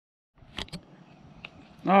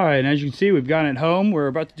All right, and as you can see, we've gotten it home. We're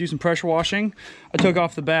about to do some pressure washing. I took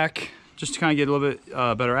off the back just to kind of get a little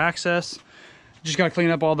bit better access. Just got to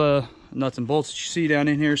clean up all the nuts and bolts that you see down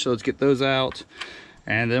in here, so let's get those out.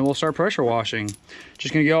 And then we'll start pressure washing.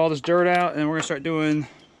 Just gonna get all this dirt out, and we're gonna start doing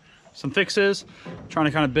some fixes, trying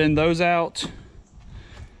to kind of bend those out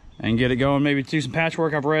and get it going. Maybe do some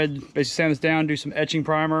patchwork. I've read, basically sand this down, do some etching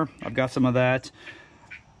primer. I've got some of that,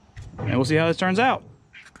 and we'll see how this turns out.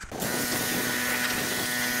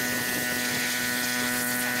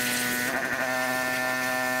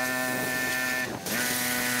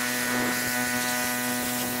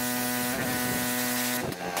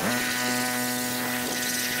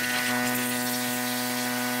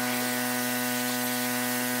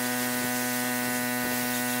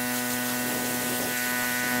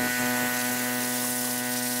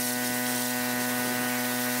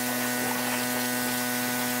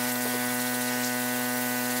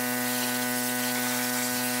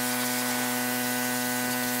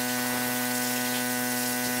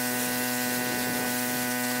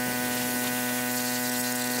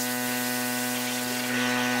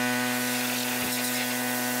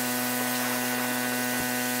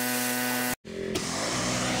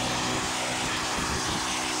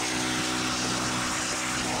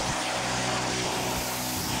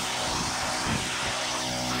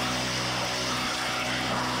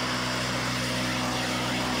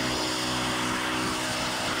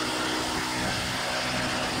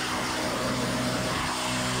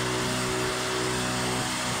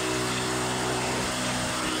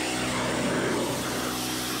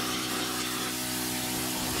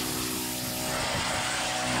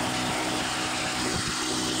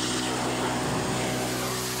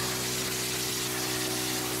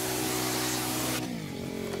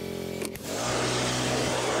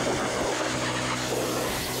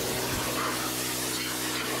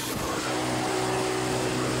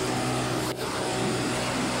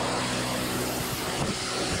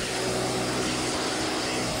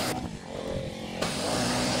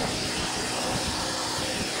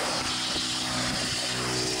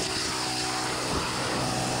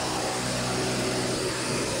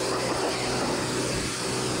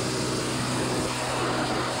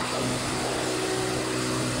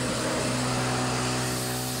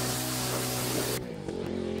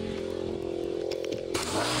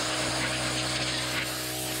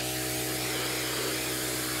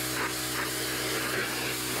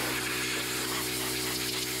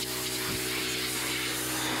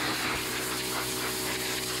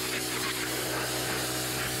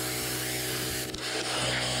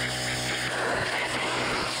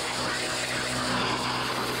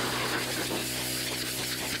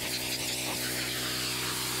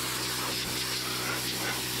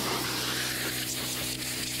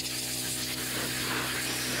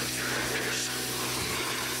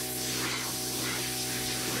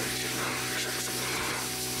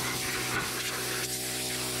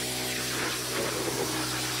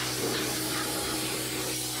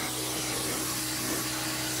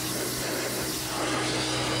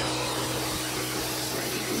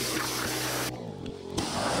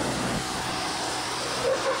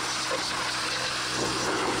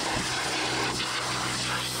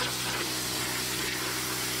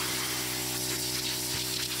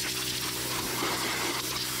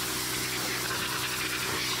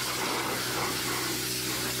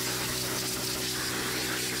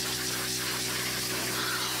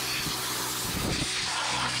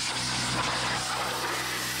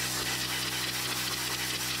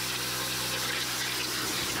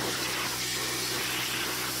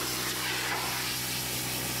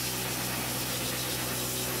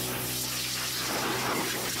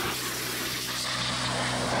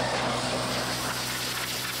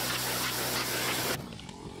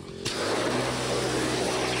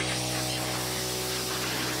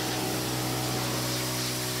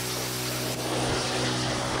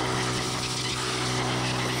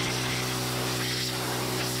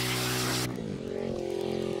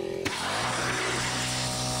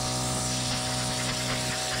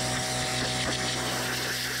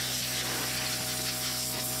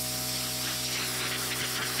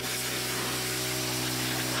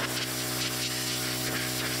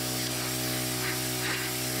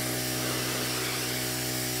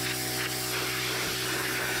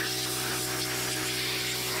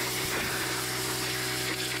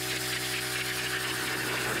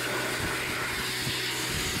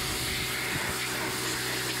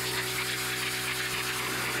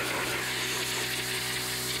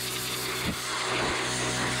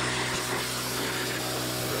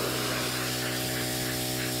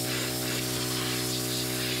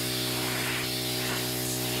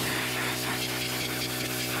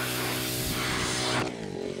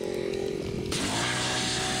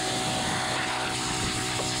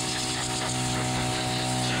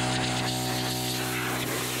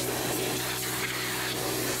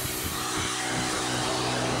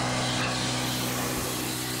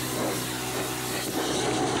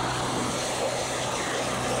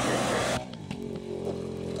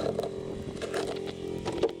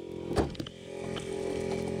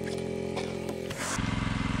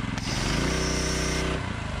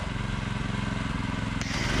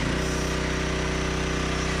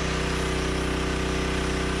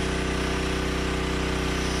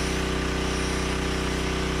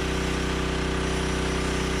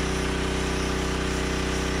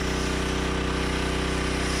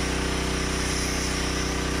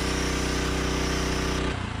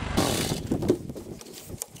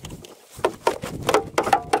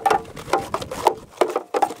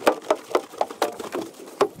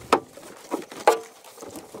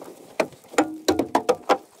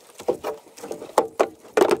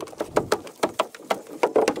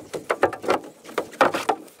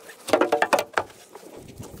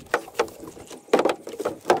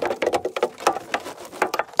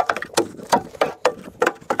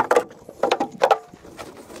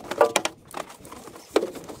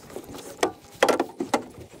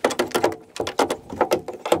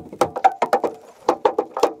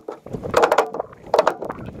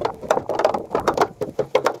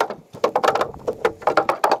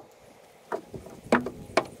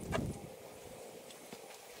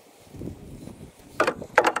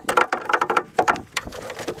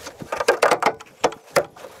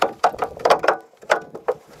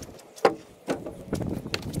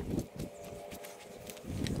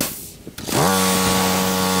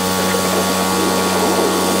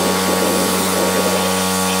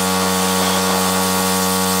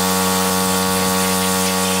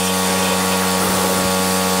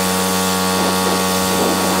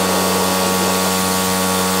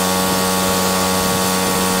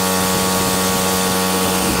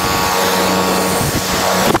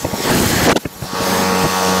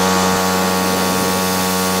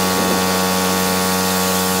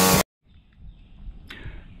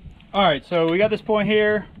 All right, so we got this point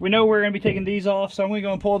here. We know we're gonna be taking these off, so I'm gonna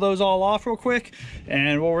go and pull those all off real quick,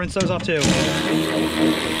 and we'll rinse those off too.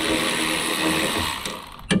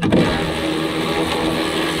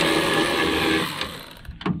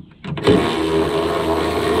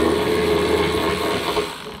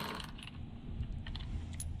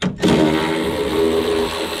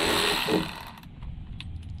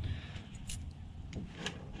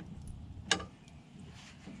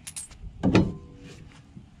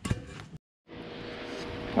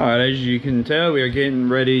 All right, as you can tell, we are getting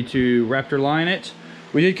ready to Raptor line it.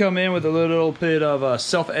 We did come in with a little bit of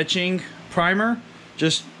self-etching primer,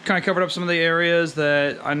 just kind of covered up some of the areas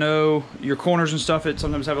that I know your corners and stuff, it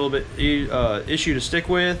sometimes have a little bit issue to stick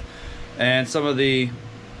with, and some of the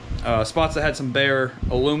spots that had some bare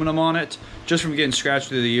aluminum on it, just from getting scratched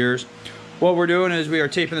through the years. What we're doing is we are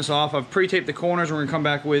taping this off. I've pre-taped the corners. We're gonna come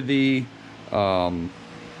back with the,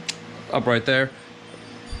 up right there,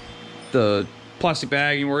 the plastic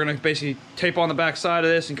bag, and we're going to basically tape on the back side of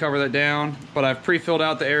this and cover that down. But I've pre-filled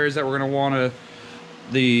out the areas that we're going to want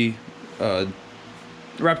the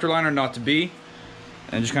Raptor liner not to be,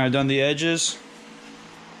 and just kind of done the edges.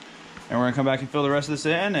 And we're going to come back and fill the rest of this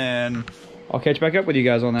in, and I'll catch back up with you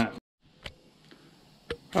guys on that.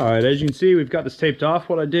 Alright, as you can see, we've got this taped off.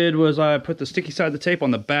 What I did was I put the sticky side of the tape on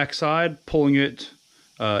the back side, pulling it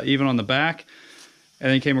even on the back, and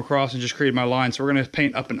then came across and just created my line. So we're going to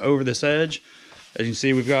paint up and over this edge. As you can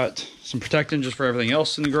see, we've got some protectant just for everything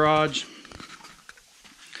else in the garage.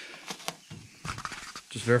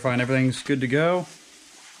 Just verifying everything's good to go.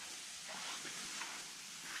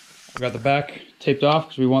 I've got the back taped off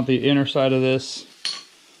because we want the inner side of this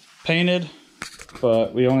painted,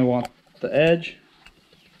 but we only want the edge.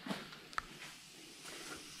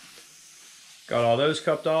 Got all those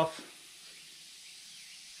cupped off.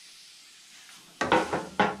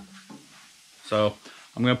 So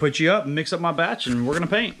I'm going to put you up and mix up my batch, and we're going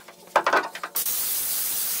to paint.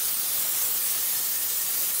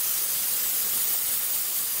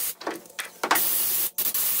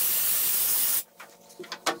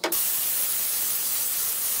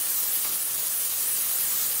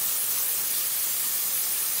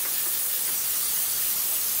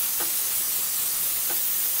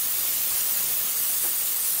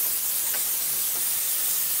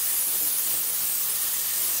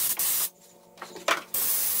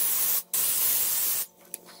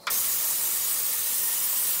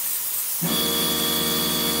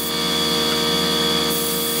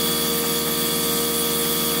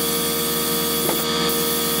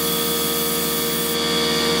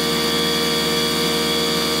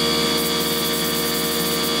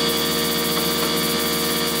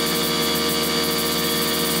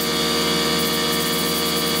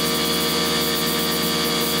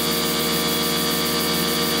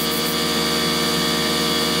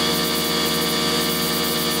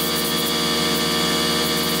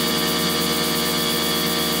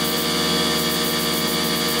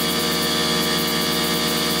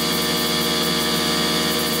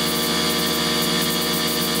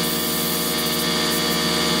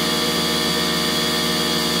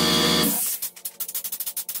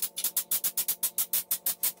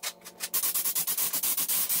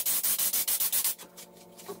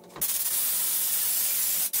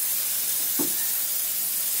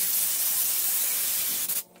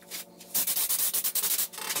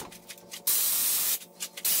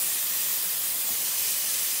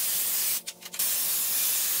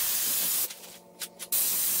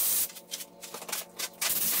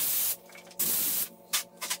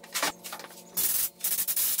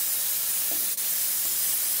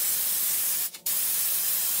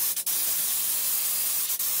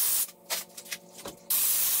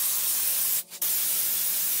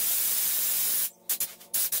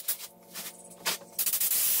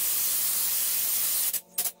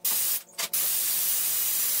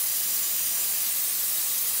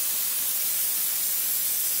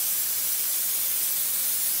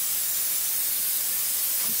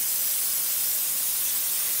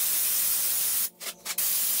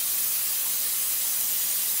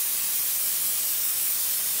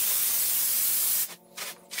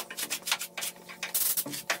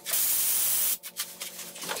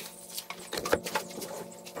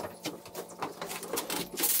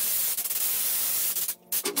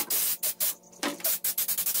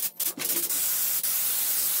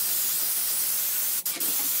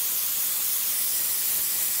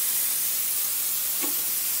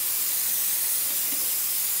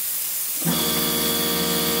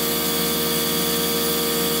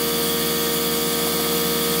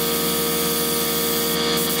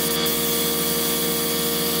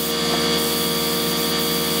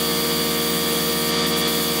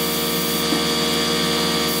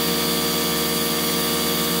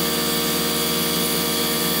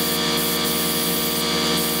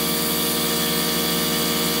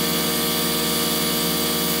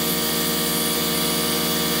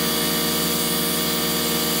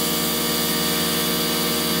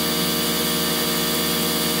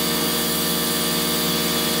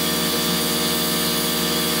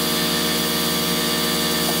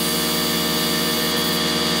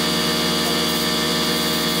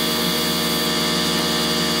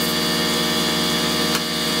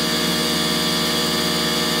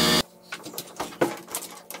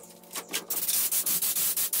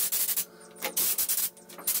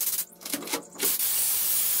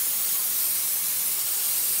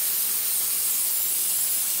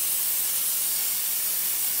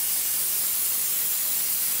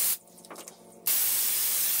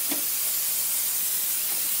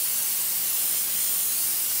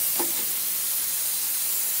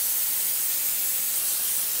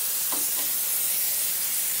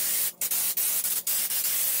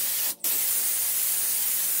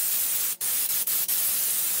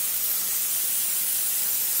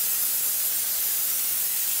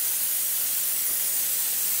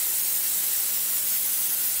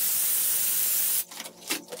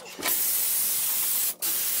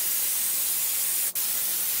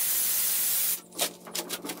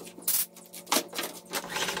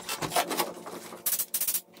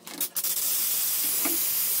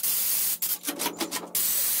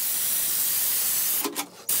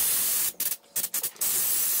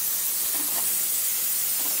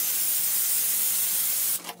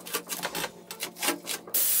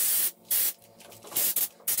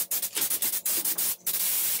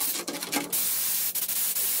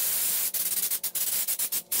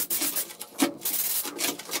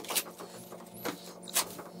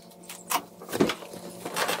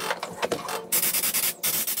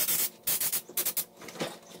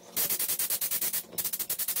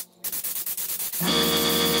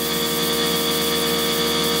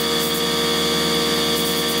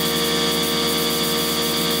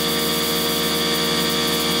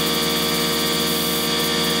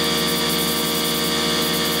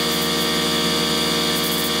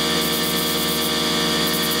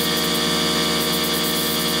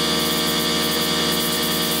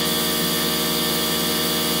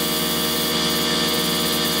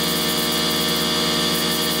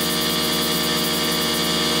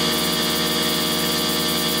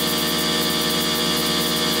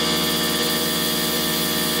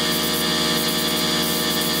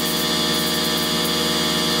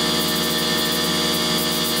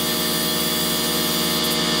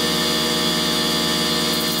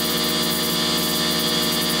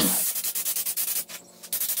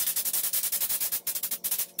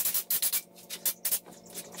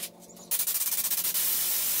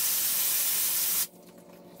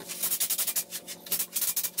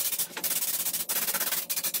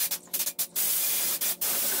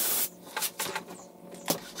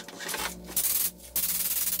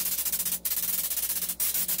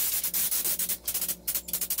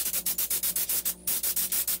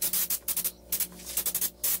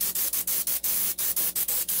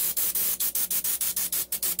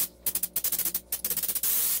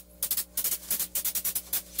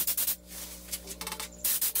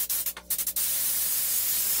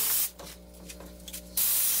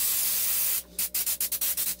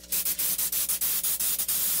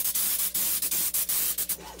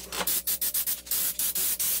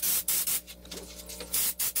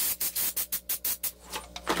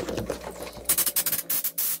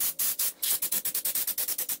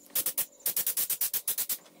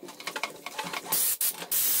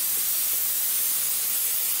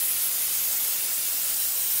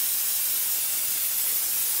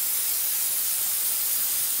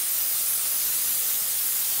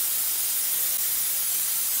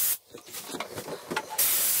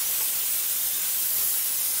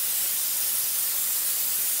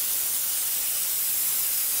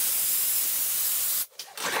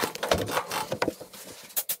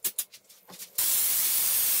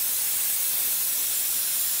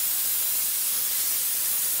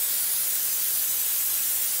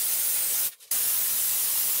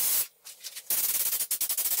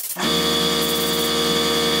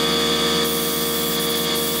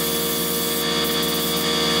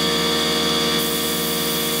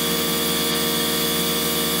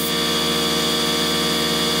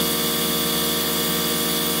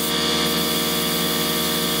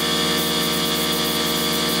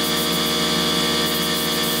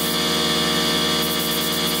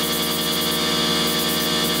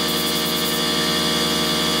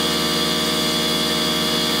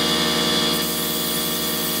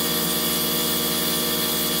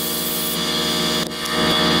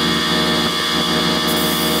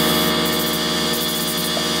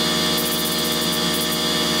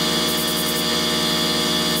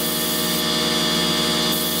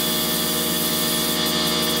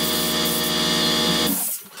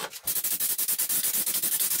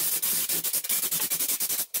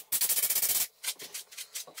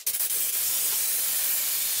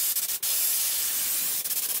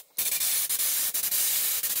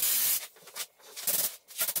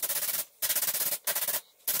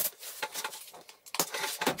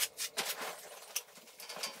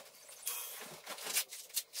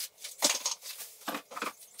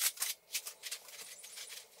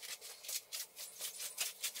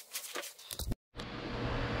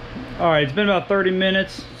 All right, it's been about 30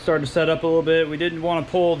 minutes. Starting to set up a little bit. We didn't want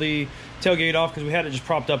to pull the tailgate off because we had it just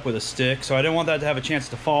propped up with a stick, so I didn't want that to have a chance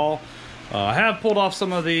to fall. I have pulled off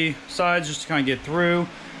some of the sides just to kind of get through.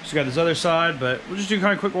 Just got this other side, but we'll just do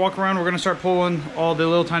kind of a quick walk around. We're going to start pulling all the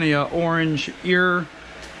little tiny orange ear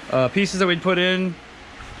pieces that we'd put in.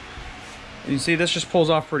 You can see this just pulls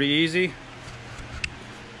off pretty easy.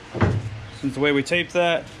 Since the way we taped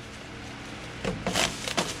that,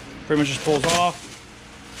 pretty much just pulls off.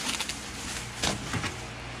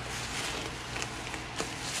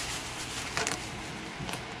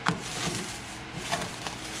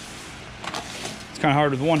 It's kind of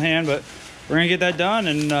hard with one hand, but we're gonna get that done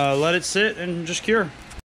and let it sit and just cure.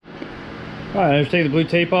 All right, I just take the blue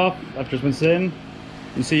tape off after it's been sitting.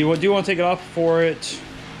 You see, you do want to take it off before it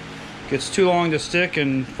gets too long to stick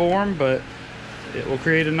and form, but it will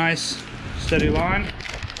create a nice steady line.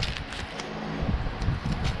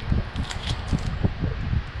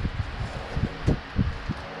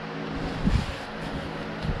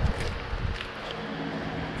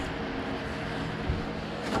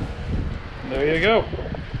 There you go.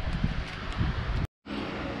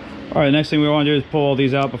 All right, next thing we want to do is pull all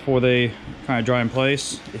these out before they kind of dry in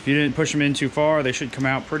place. If you didn't push them in too far, they should come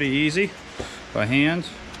out pretty easy by hand.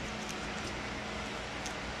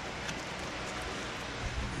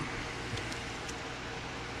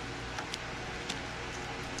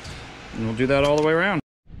 And we'll do that all the way around.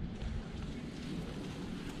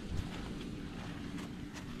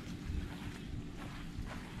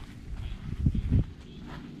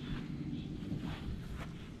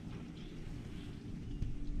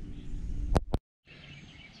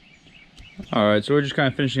 All right, so we're just kind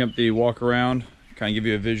of finishing up the walk around, kind of give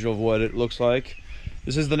you a visual of what it looks like.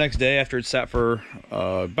 This is the next day after it's sat for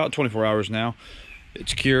about 24 hours now.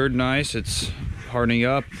 It's cured nice, it's hardening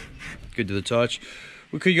up, good to the touch.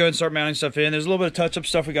 We could go ahead and start mounting stuff in. There's a little bit of touch-up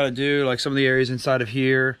stuff we got to do, like some of the areas inside of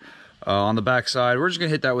here, on the back side. We're just gonna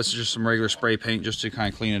hit that with just some regular spray paint just to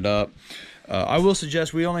kind of clean it up. I will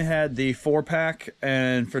suggest we only had the 4-pack,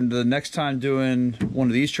 and for the next time doing one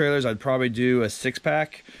of these trailers, I'd probably do a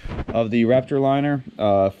 6-pack of the Raptor liner.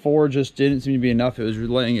 4 just didn't seem to be enough. It was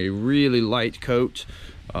laying a really light coat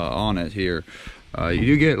on it here. You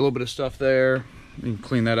do get a little bit of stuff there. You can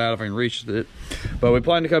clean that out if I can reach it. But we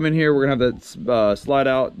plan to come in here. We're gonna have that slide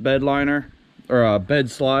out bed liner, or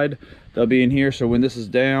bed slide. They'll be in here, so when this is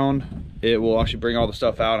down, it will actually bring all the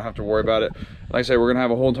stuff out. I don't have to worry about it. Like I said, we're gonna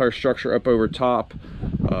have a whole entire structure up over top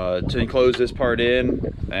to enclose this part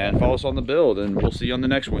in, and follow us on the build, and we'll see you on the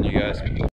next one, you guys.